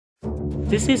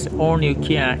This is all-new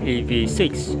Kia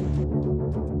EV6.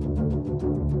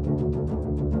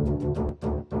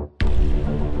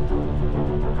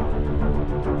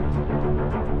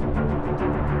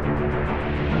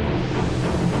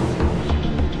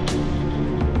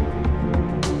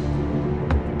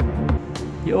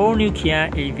 The all-new Kia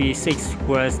EV6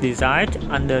 was designed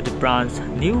under the brand's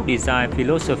new design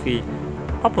philosophy,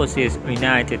 Opposites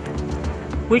United,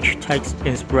 which takes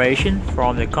inspiration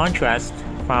from the contrast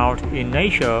found in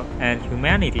nature and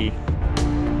humanity.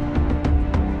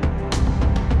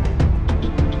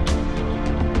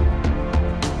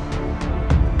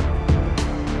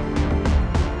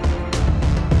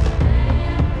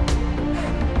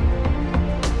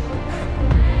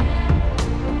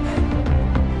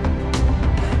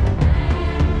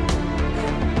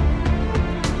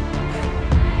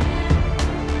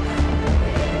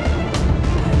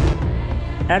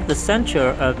 At the center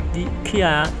of the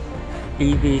Kia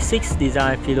EV6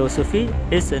 design philosophy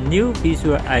is a new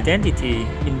visual identity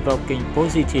invoking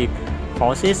positive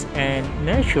forces and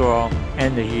natural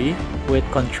energy with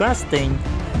contrasting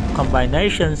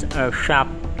combinations of sharp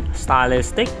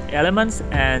stylistic elements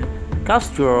and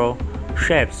sculptural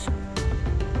shapes,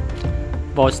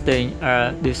 boasting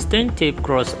a distinctive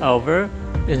crossover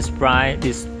inspired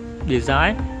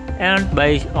design and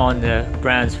based on the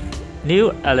brand's new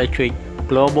electric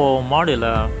global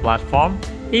modular platform.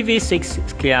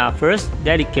 EV6 Kia first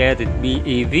dedicated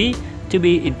BEV to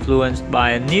be influenced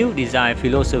by a new design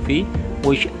philosophy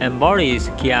which embodies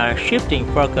Kia's shifting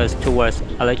focus towards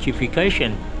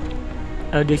electrification.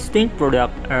 A distinct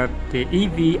product of the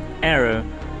EV era,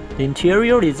 the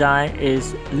interior design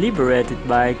is liberated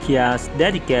by Kia's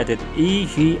dedicated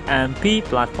eGMP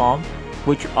platform,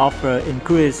 which offers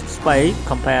increased space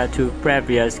compared to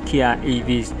previous Kia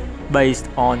EVs based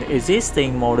on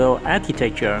existing model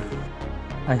architecture.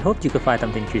 I hope you could find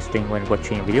something interesting when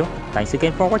watching the video. Thanks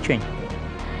again for watching.